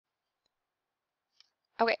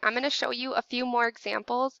Okay, I'm going to show you a few more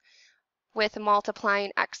examples with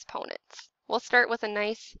multiplying exponents. We'll start with a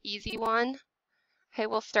nice easy one. Okay,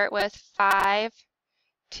 we'll start with 5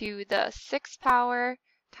 to the 6th power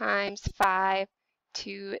times 5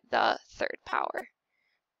 to the 3rd power.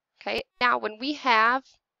 Okay, now when we have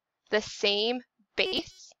the same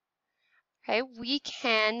base, okay, we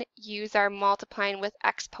can use our multiplying with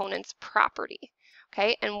exponents property.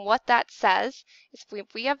 Okay, and what that says is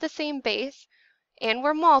if we have the same base and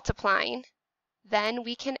we're multiplying, then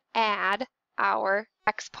we can add our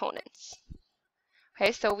exponents.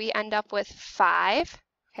 Okay, so we end up with 5,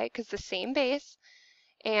 okay, because the same base,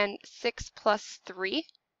 and 6 plus 3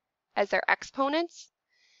 as our exponents.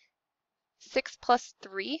 6 plus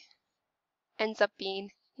 3 ends up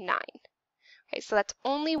being 9. Okay, so that's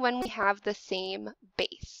only when we have the same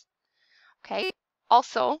base. Okay,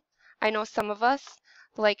 also, I know some of us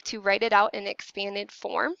like to write it out in expanded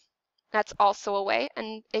form. That's also a way,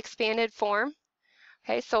 an expanded form.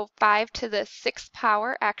 Okay, so 5 to the 6th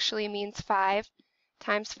power actually means 5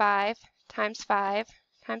 times 5 times 5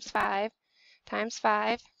 times 5 times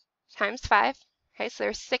 5 times 5. Okay, so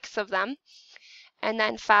there's 6 of them. And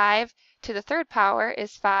then 5 to the 3rd power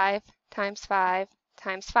is 5 times 5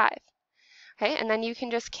 times 5. Okay, and then you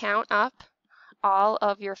can just count up all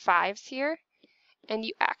of your 5s here, and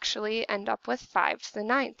you actually end up with 5 to the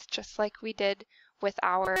 9th, just like we did with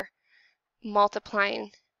our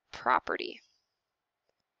multiplying property.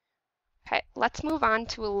 Okay, let's move on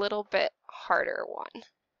to a little bit harder one.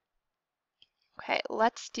 Okay,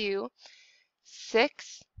 let's do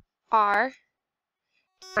 6r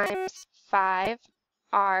times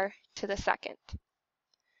 5r to the 2nd.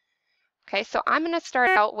 Okay, so I'm going to start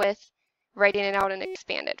out with writing it out in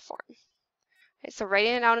expanded form. Okay, so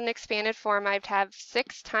writing it out in expanded form, I'd have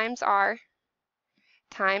 6 times r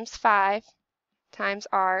times 5 times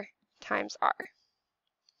r times r.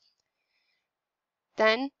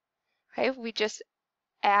 Then, okay, we just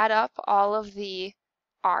add up all of the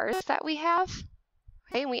r's that we have.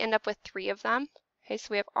 Okay, and we end up with 3 of them. Okay, so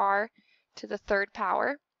we have r to the 3rd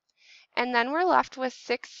power. And then we're left with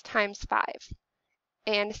 6 times 5.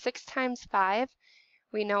 And 6 times 5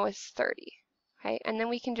 we know is 30. Okay, and then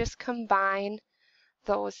we can just combine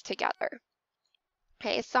those together.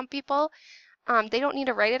 Okay, some people, they don't need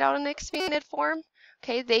to write it out in expanded form.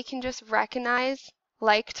 Okay, they can just recognize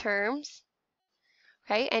like terms,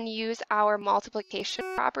 okay, and use our multiplication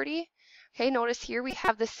property. Okay, notice here we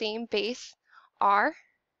have the same base r.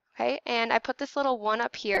 Okay, and I put this little 1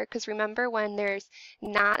 up here because remember when there's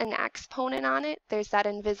not an exponent on it, there's that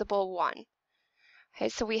invisible 1. Okay,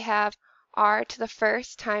 so we have r to the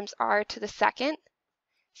 1st times r to the 2nd,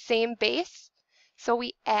 same base, so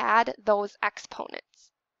we add those exponents.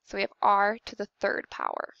 So we have r to the 3rd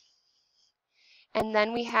power. And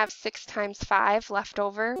then we have 6 times 5 left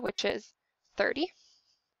over, which is 30.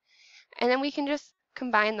 And then we can just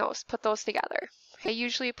combine those, put those together. Okay,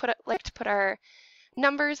 usually like to put our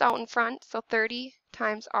numbers out in front, so 30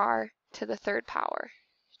 times r to the 3rd power,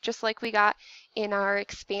 just like we got in our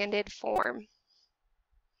expanded form.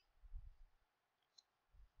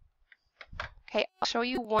 Okay, I'll show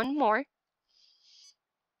you one more.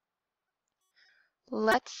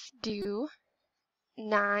 Let's do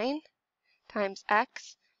 9 times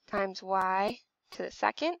x times y to the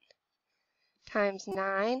 2nd times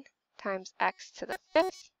 9 times x to the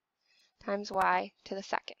 5th times y to the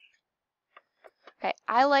 2nd. Okay,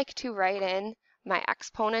 I like to write in my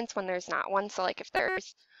exponents when there's not one. So like if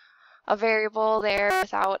there's a variable there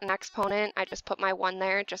without an exponent, I just put my 1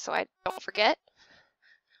 there just so I don't forget.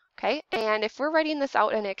 Okay, and if we're writing this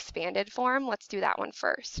out in expanded form, let's do that one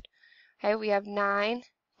first. Okay, we have 9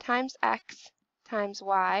 times x times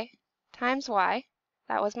y times y.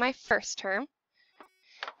 That was my first term.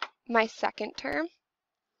 My second term,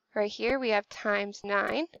 right here, we have times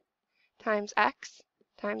 9 times x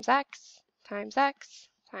times x times x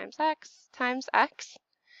times x times x,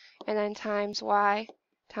 and then times y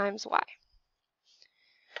times y.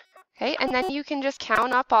 Okay, and then you can just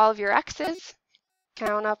count up all of your x's,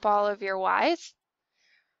 count up all of your y's.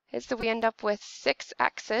 Okay, so we end up with 6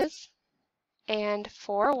 x's and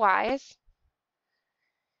 4 y's.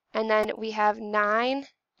 And then we have 9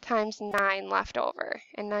 times 9 left over.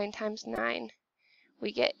 And 9 times 9,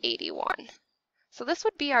 we get 81. So this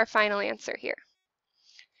would be our final answer here.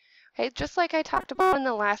 Okay, just like I talked about in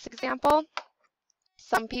the last example,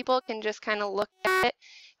 some people can just kind of look at it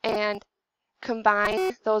and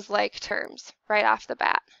combine those like terms right off the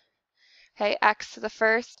bat. Okay, x to the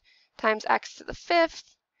 1st times x to the 5th,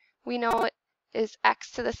 we know it is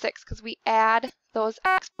x to the 6th because we add those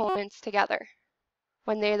exponents together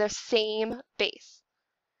when they're the same base.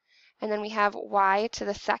 And then we have y to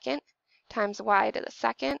the second times y to the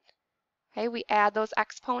second. Okay, we add those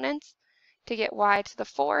exponents to get y to the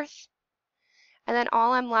fourth. And then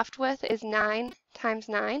all I'm left with is 9 times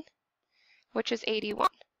 9, which is 81.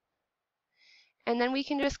 And then we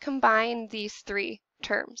can just combine these three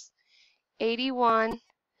terms. 81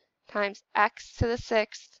 times x to the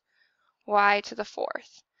sixth, y to the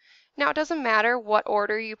fourth. Now it doesn't matter what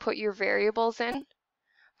order you put your variables in.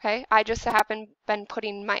 Okay, I just happen been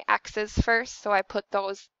putting my x's first, so I put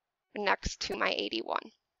those next to my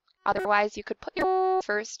 81. Otherwise, you could put your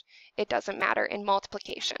first. It doesn't matter in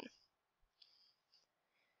multiplication.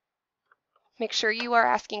 Make sure you are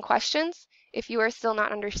asking questions if you are still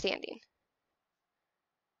not understanding.